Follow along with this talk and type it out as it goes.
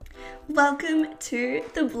Welcome to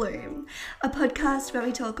The Bloom, a podcast where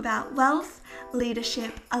we talk about wealth,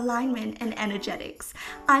 leadership, alignment, and energetics.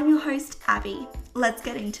 I'm your host, Abby. Let's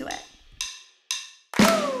get into it.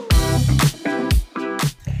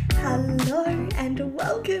 Hello and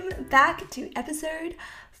welcome back to episode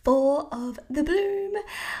 4 of The Bloom.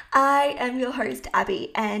 I am your host,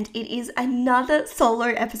 Abby, and it is another solo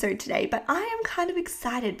episode today, but I am kind of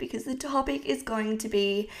excited because the topic is going to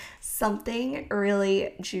be something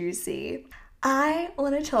really juicy. I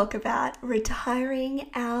want to talk about retiring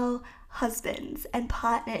our husbands and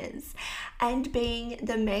partners and being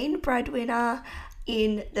the main breadwinner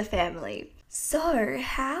in the family. So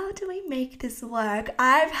how do we make this work?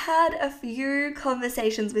 I've had a few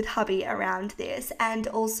conversations with hubby around this, and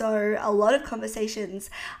also a lot of conversations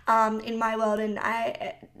in my world and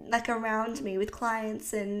around me with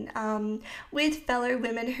clients and with fellow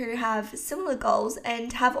women who have similar goals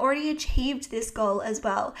and have already achieved this goal as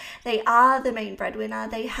well. They are the main breadwinner.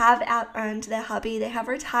 They have out-earned their hubby. They have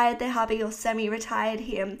retired their hubby or semi-retired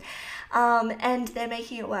him. And they're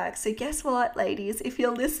making it work. So guess what, ladies? If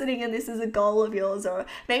you're listening and this is a goal of yours, or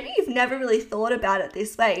maybe you've never really thought about it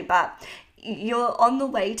this way, but you're on the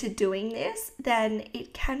way to doing this, then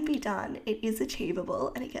it can be done. It is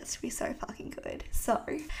achievable and it gets to be so fucking good. So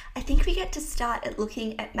I think we get to start at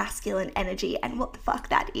looking at masculine energy and what the fuck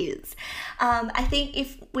that is. I think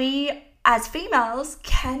if we as females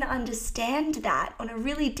can understand that on a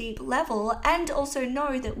really deep level and also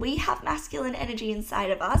know that we have masculine energy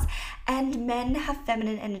inside of us and men have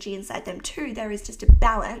feminine energy inside them too. There is just a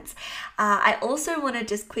balance. I also want to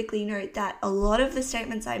just quickly note that a lot of the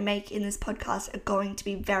statements I make in this podcast are going to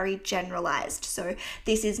be very generalized. So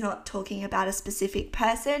this is not talking about a specific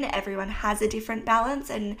person. Everyone has a different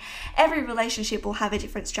balance and every relationship will have a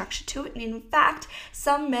different structure to it. And in fact,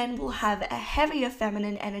 some men will have a heavier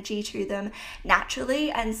feminine energy to them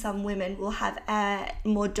naturally, and some women will have a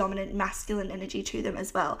more dominant masculine energy to them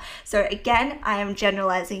as well. So again, I am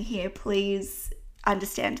generalizing here. Please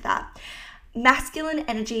understand that. Masculine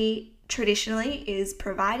energy traditionally is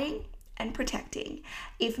providing and protecting.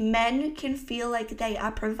 If men can feel like they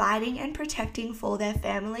are providing and protecting for their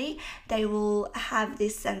family, they will have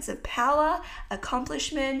this sense of power,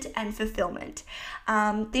 accomplishment, and fulfillment.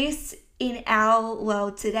 This in our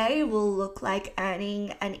world today will look like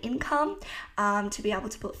earning an income to be able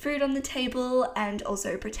to put food on the table, and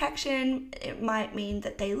also protection. It might mean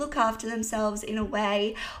that they look after themselves in a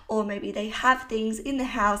way, or maybe they have things in the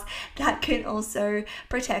house that can also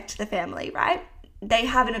protect the family, right? They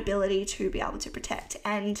have an ability to be able to protect,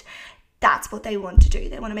 and that's what they want to do.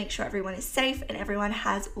 They want to make sure everyone is safe and everyone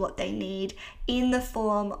has what they need in the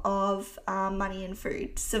form of money and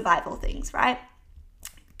food, survival things, right?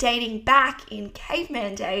 Dating back in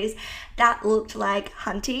caveman days, that looked like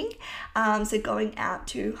hunting. So going out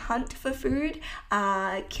to hunt for food,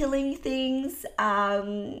 killing things,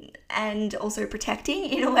 and also protecting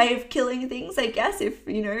in a way of killing things, I guess. If,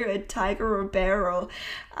 a tiger or a bear or,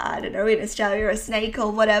 in Australia, a snake or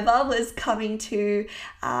whatever was coming to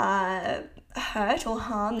hurt or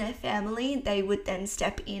harm their family, they would then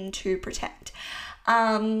step in to protect.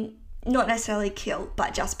 Not necessarily kill,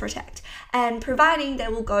 but just protect. And providing, they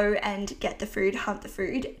will go and get the food, hunt the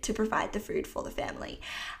food to provide the food for the family.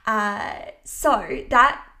 So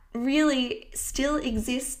that really still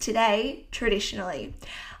exists today traditionally.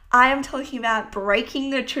 I am talking about breaking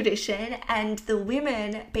the tradition and the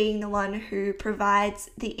women being the one who provides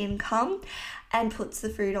the income and puts the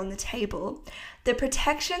food on the table. The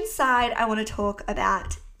protection side I want to talk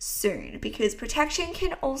about soon, because protection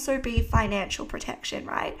can also be financial protection,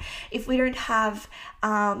 right? If we don't have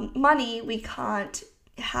money, we can't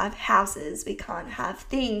have houses, we can't have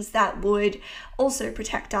things that would also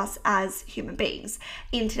protect us as human beings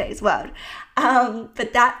in today's world.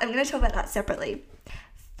 But that I'm going to talk about that separately.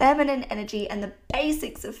 Feminine energy and the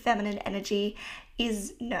basics of feminine energy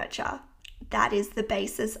is nurture. That is the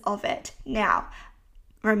basis of it. Now,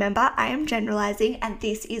 remember, I am generalizing, and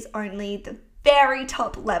this is only the very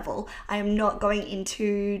top level. I am not going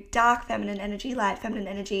into dark feminine energy, light feminine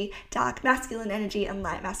energy, dark masculine energy, and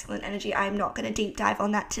light masculine energy. I am not going to deep dive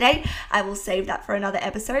on that today. I will save that for another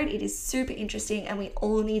episode. It is super interesting, and we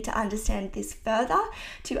all need to understand this further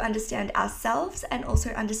to understand ourselves and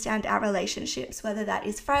also understand our relationships, whether that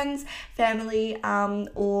is friends, family,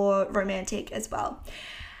 or romantic as well.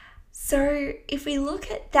 So if we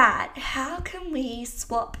look at that, how can we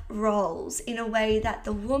swap roles in a way that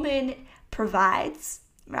the woman provides,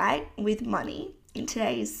 right, with money in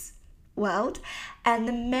today's world, and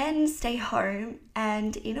the men stay home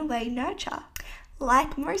and in a way nurture?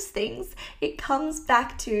 like most things, it comes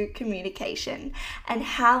back to communication and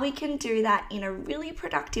how we can do that in a really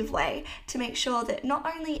productive way to make sure that not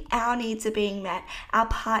only our needs are being met, our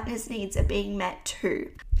partner's needs are being met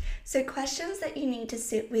too. So questions that you need to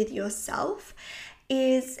sit with yourself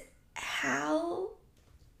is, how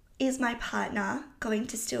is my partner going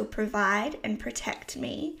to still provide and protect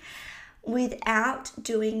me without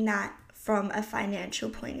doing that from a financial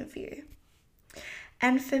point of view?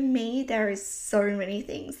 And for me, there is so many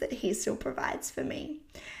things that he still provides for me.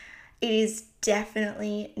 It is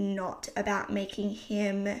definitely not about making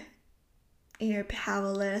him,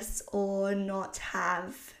 powerless or not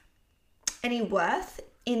have any worth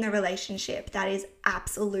in the relationship. That is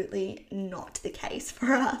absolutely not the case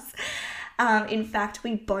for us. In fact,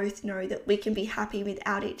 we both know that we can be happy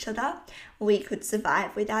without each other. We could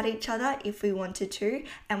survive without each other if we wanted to.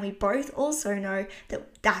 And we both also know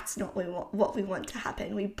that that's not what we want to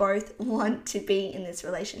happen. We both want to be in this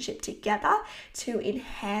relationship together to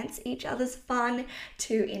enhance each other's fun,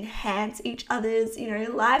 to enhance each other's,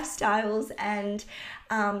 lifestyles and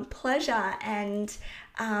pleasure and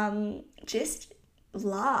just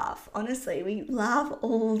laugh. Honestly, we laugh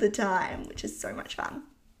all the time, which is so much fun.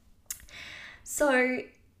 So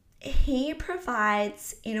he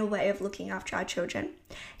provides in a way of looking after our children.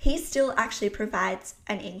 He still actually provides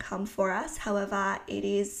an income for us. However,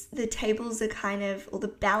 the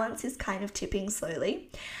balance is kind of tipping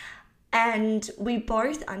slowly. And we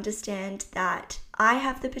both understand that I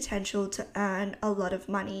have the potential to earn a lot of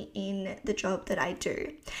money in the job that I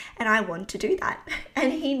do. And I want to do that.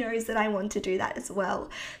 And he knows that I want to do that as well.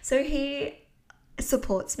 So he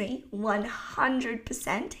supports me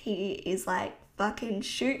 100%. He is like, fucking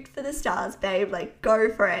shoot for the stars, babe, like go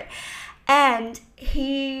for it. And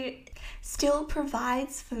he still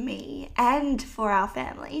provides for me and for our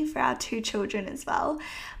family, for our 2 children as well,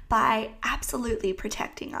 by absolutely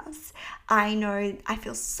protecting us. I know I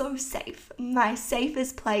feel so safe. My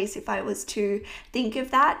safest place, if I was to think of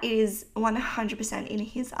that, is 100% in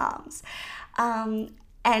his arms.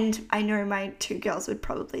 And I know my 2 girls would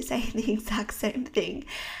probably say the exact same thing.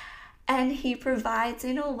 And he provides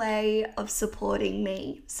in a way of supporting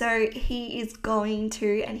me. So he is going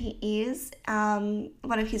to, and he is,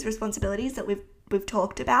 one of his responsibilities that we've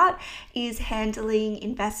talked about is handling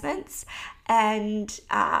investments and,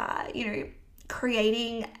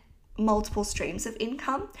 creating multiple streams of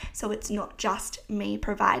income. So it's not just me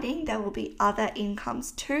providing, there will be other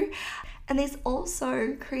incomes too. And this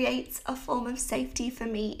also creates a form of safety for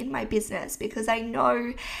me in my business, because I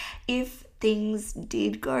know if things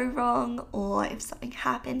did go wrong or if something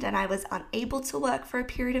happened and I was unable to work for a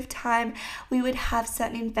period of time, we would have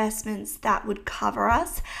certain investments that would cover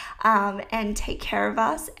us and take care of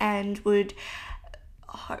us and would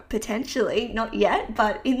potentially, not yet,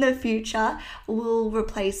 but in the future, will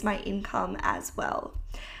replace my income as well.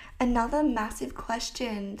 Another massive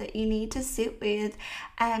question that you need to sit with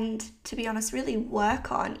and, to be honest, really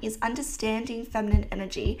work on is understanding feminine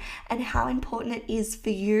energy and how important it is for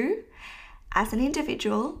you as an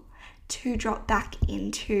individual to drop back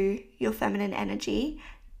into your feminine energy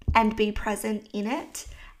and be present in it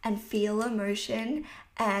and feel emotion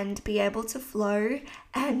and be able to flow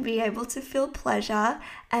and be able to feel pleasure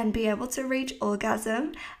and be able to reach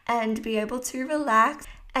orgasm and be able to relax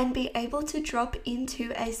and be able to drop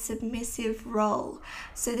into a submissive role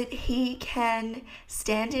so that he can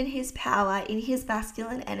stand in his power, in his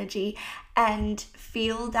masculine energy, and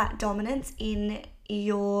feel that dominance in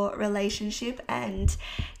your relationship and,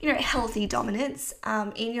 healthy dominance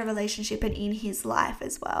in your relationship and in his life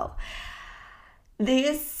as well.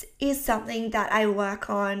 This is something that I work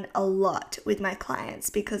on a lot with my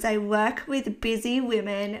clients because I work with busy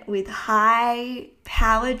women with high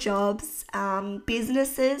power jobs,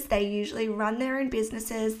 businesses. They usually run their own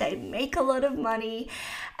businesses. They make a lot of money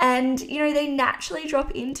and, they naturally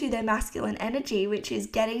drop into their masculine energy, which is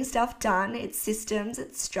getting stuff done. It's systems,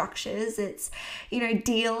 it's structures, it's,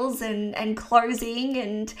 deals and closing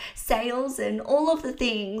and sales and all of the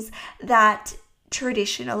things that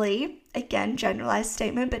traditionally, again, generalized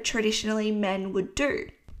statement, but traditionally men would do.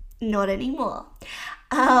 Not anymore.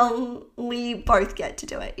 We both get to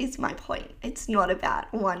do it, is my point. It's not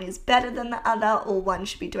about one is better than the other or one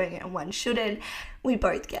should be doing it and one shouldn't. We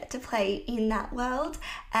both get to play in that world,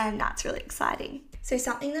 and that's really exciting. So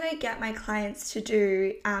something that I get my clients to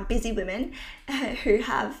do, busy women who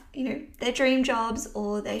have, their dream jobs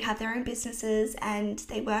or they have their own businesses and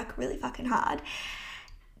they work really fucking hard,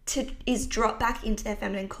 is drop back into their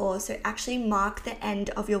feminine core. So actually mark the end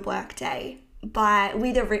of your work day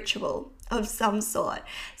with a ritual. of some sort.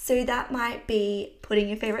 So that might be putting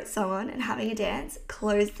your favorite song on and having a dance,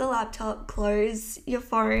 close the laptop, close your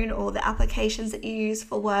phone or the applications that you use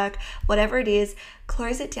for work, whatever it is,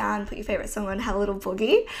 close it down, put your favorite song on, have a little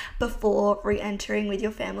boogie before re-entering with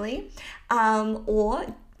your family, or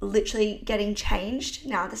literally getting changed.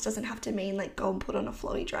 Now, this doesn't have to mean like go and put on a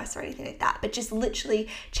flowy dress or anything like that, but just literally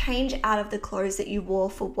change out of the clothes that you wore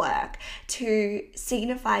for work to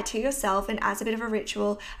signify to yourself and as a bit of a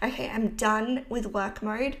ritual, okay, I'm done with work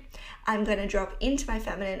mode. I'm going to drop into my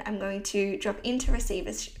feminine. I'm going to drop into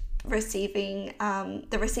receiving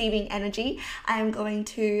energy. I'm going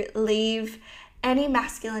to leave any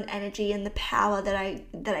masculine energy and the power that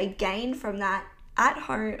I gain from that at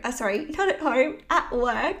home, not at home, at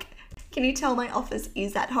work. Can you tell my office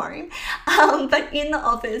is at home? But in the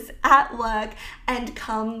office, at work, and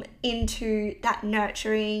come into that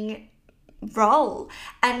nurturing role.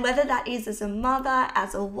 And whether that is as a mother,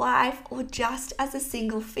 as a wife, or just as a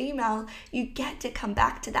single female, you get to come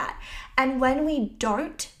back to that. And when we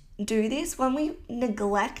don't do this, when we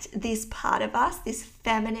neglect this part of us, this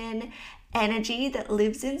feminine energy that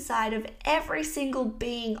lives inside of every single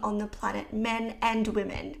being on the planet, men and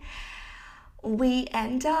women, we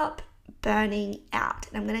end up burning out.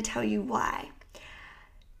 And I'm going to tell you why.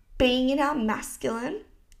 Being in our masculine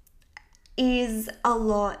is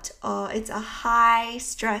it's a high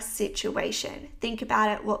stress situation. Think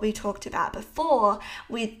about it, what we talked about before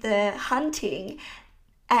with the hunting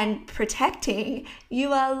and protecting.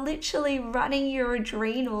 You are literally running your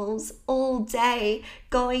adrenals all day,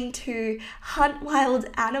 going to hunt wild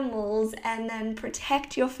animals and then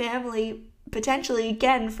protect your family, potentially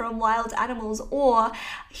again from wild animals or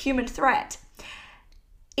human threat.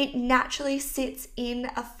 It naturally sits in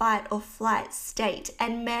a fight or flight state,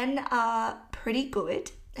 and men are pretty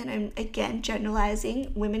good, and I'm again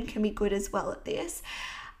generalizing, women can be good as well at this,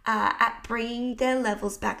 at bringing their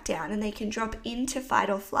levels back down, and they can drop into fight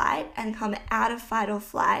or flight and come out of fight or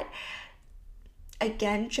flight,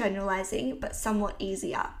 again generalizing, but somewhat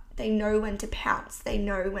easier. They know when to pounce, they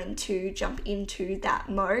know when to jump into that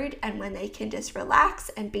mode and when they can just relax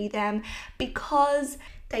and be them, because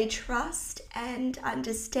they trust and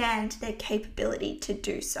understand their capability to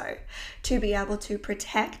do so, to be able to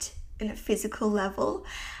protect in a physical level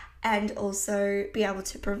and also be able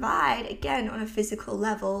to provide, again, on a physical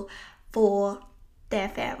level for their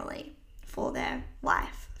family, for their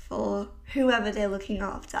wife, for whoever they're looking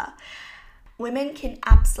after. Women can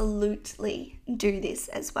absolutely do this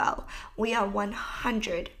as well. We are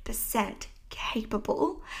 100%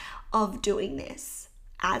 capable of doing this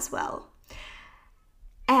as well.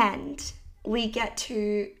 And we get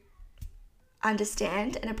to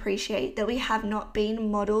understand and appreciate that we have not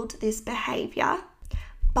been modeled this behavior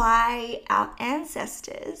by our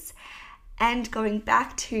ancestors. And going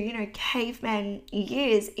back to, caveman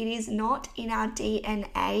years, it is not in our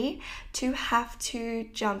DNA to have to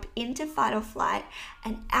jump into fight or flight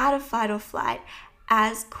and out of fight or flight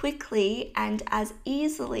as quickly and as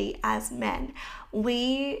easily as men.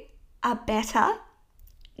 We are better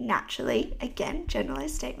naturally, again,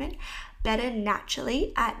 generalized statement, better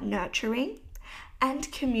naturally at nurturing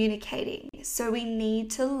and communicating. So we need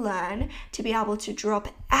to learn to be able to drop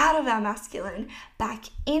out of our masculine back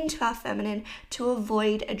into our feminine to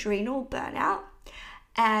avoid adrenal burnout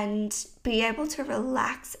and be able to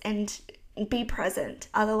relax and be present.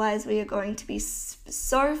 Otherwise, we are going to be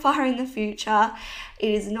so far in the future.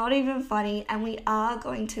 It is not even funny, and we are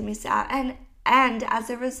going to miss out. And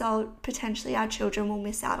as a result, potentially our children will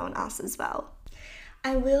miss out on us as well.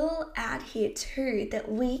 I will add here too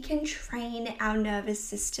that we can train our nervous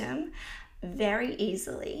system very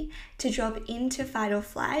easily to drop into fight or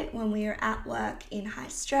flight when we are at work in high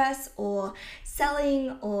stress or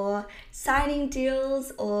selling or signing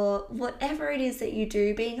deals or whatever it is that you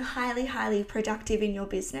do, being highly, highly productive in your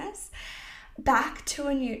business, back to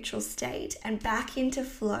a neutral state and back into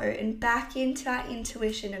flow and back into our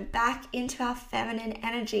intuition and back into our feminine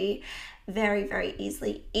energy very, very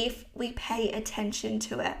easily if we pay attention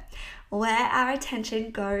to it. Where our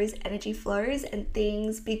attention goes, energy flows and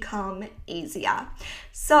things become easier.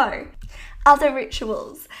 So, other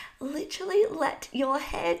rituals. Literally let your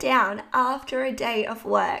hair down after a day of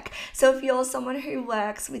work. So if you're someone who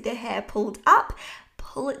works with their hair pulled up,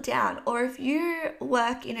 pull it down. Or if you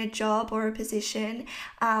work in a job or a position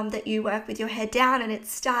that you work with your hair down and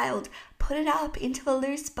it's styled, put it up into a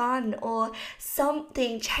loose bun or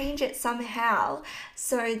something, change it somehow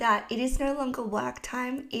so that it is no longer work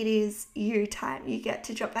time, it is you time. You get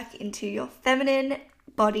to drop back into your feminine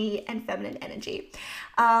body and feminine energy.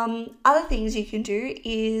 Other things you can do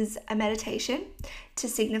is a meditation to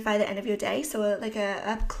signify the end of your day. So like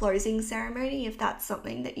a closing ceremony, if that's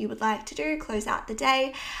something that you would like to do, close out the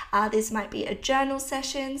day. This might be a journal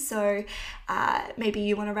session. So maybe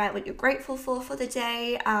you want to write what you're grateful for the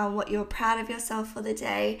day, what you're proud of yourself for the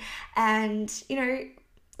day, and,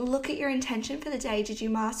 look at your intention for the day. Did you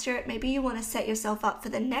master it? Maybe you want to set yourself up for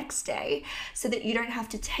the next day so that you don't have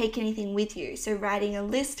to take anything with you. So writing a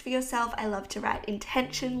list for yourself. I love to write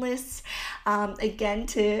intention lists, again,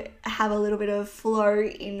 to have a little bit of flow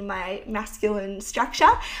in my masculine structure.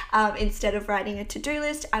 Instead of writing a to-do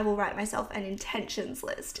list, I will write myself an intentions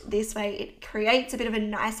list. This way it creates a bit of a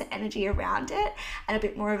nicer energy around it and a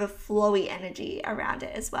bit more of a flowy energy around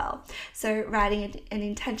it as well. So writing an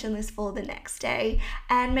intention list for the next day,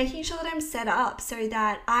 and making sure that I'm set up so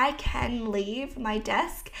that I can leave my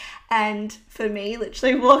desk and, for me,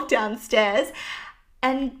 literally walk downstairs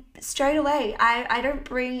and straight away, I don't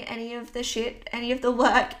bring any of the shit, any of the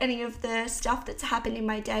work, any of the stuff that's happened in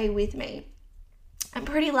my day with me. I'm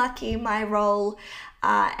pretty lucky. My role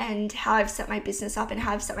and how I've set my business up and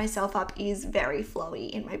how I've set myself up is very flowy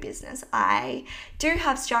in my business. I do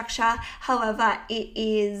have structure, however, it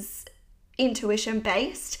is intuition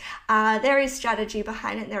based. There is strategy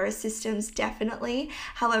behind it. There are systems, definitely.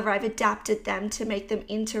 However, I've adapted them to make them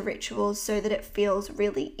into rituals so that it feels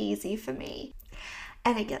really easy for me.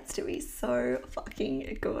 And it gets to be so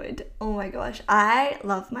fucking good. Oh my gosh, I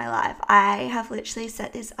love my life. I have literally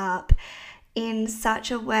set this up in such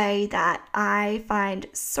a way that I find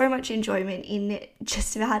so much enjoyment in it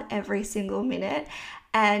just about every single minute.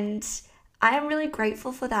 And I am really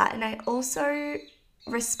grateful for that. And I also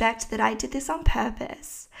respect that I did this on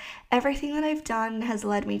purpose. Everything that I've done has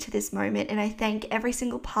led me to this moment, and I thank every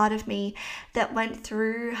single part of me that went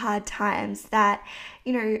through hard times that,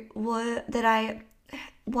 that I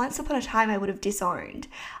once upon a time I would have disowned.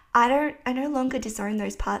 I no longer disown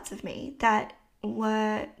those parts of me that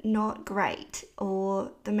were not great,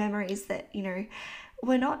 or the memories that,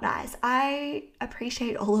 were not nice. I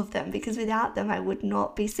appreciate all of them, because without them I would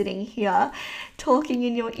not be sitting here talking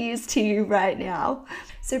in your ears to you right now.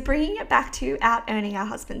 So bringing it back to out-earning our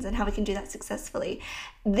husbands and how we can do that successfully,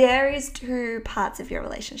 there is two parts of your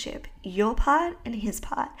relationship, your part and his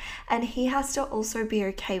part, and he has to also be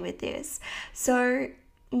okay with this. So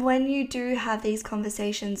when you do have these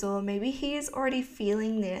conversations, or maybe he is already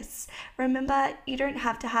feeling this, remember, you don't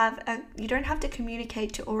have to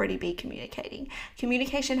communicate to already be communicating.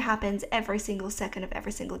 Communication happens every single second of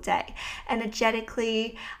every single day.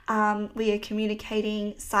 Energetically, we are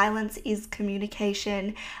communicating. Silence is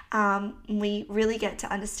communication. We really get to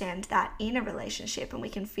understand that in a relationship, and we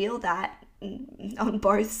can feel that on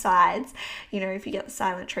both sides. If you get the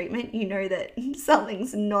silent treatment, you know that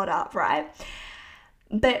something's not up, right?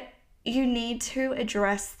 But you need to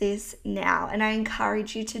address this now, and I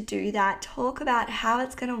encourage you to do that. Talk about how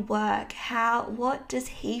it's going to work. What does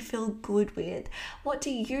he feel good with? What do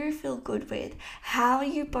you feel good with? How are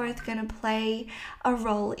you both going to play a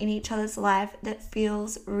role in each other's life that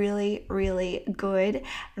feels really, really good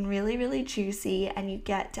and really, really juicy, and you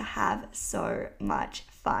get to have so much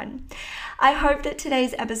fun. I hope that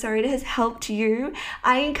today's episode has helped you.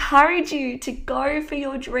 I encourage you to go for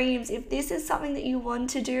your dreams. If this is something that you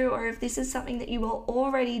want to do, or if this is something that you are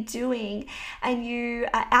already doing and you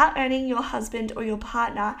are out earning your husband or your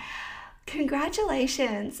partner,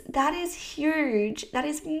 congratulations. That is huge. That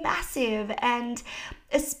is massive. And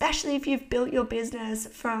especially if you've built your business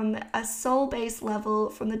from a soul-based level,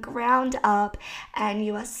 from the ground up, and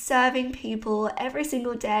you are serving people every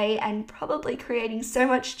single day and probably creating so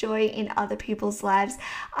much joy in other people's lives,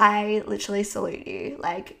 I literally salute you.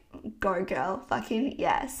 Like, go girl, fucking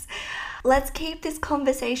yes. Let's keep this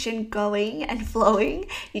conversation going and flowing.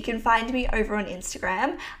 You can find me over on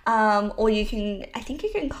Instagram, or I think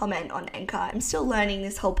you can comment on Anchor. I'm still learning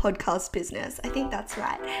this whole podcast business. I think that's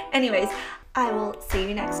right. Anyways, I will see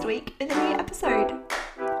you next week with a new episode.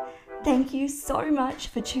 Thank you so much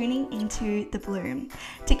for tuning into The Bloom.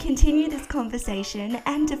 To continue this conversation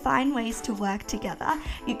and to find ways to work together,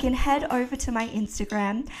 you can head over to my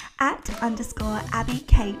Instagram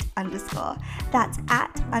 @_AbbyKate_. That's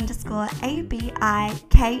 @_ABIKATE_.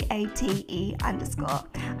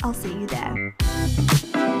 I'll see you there.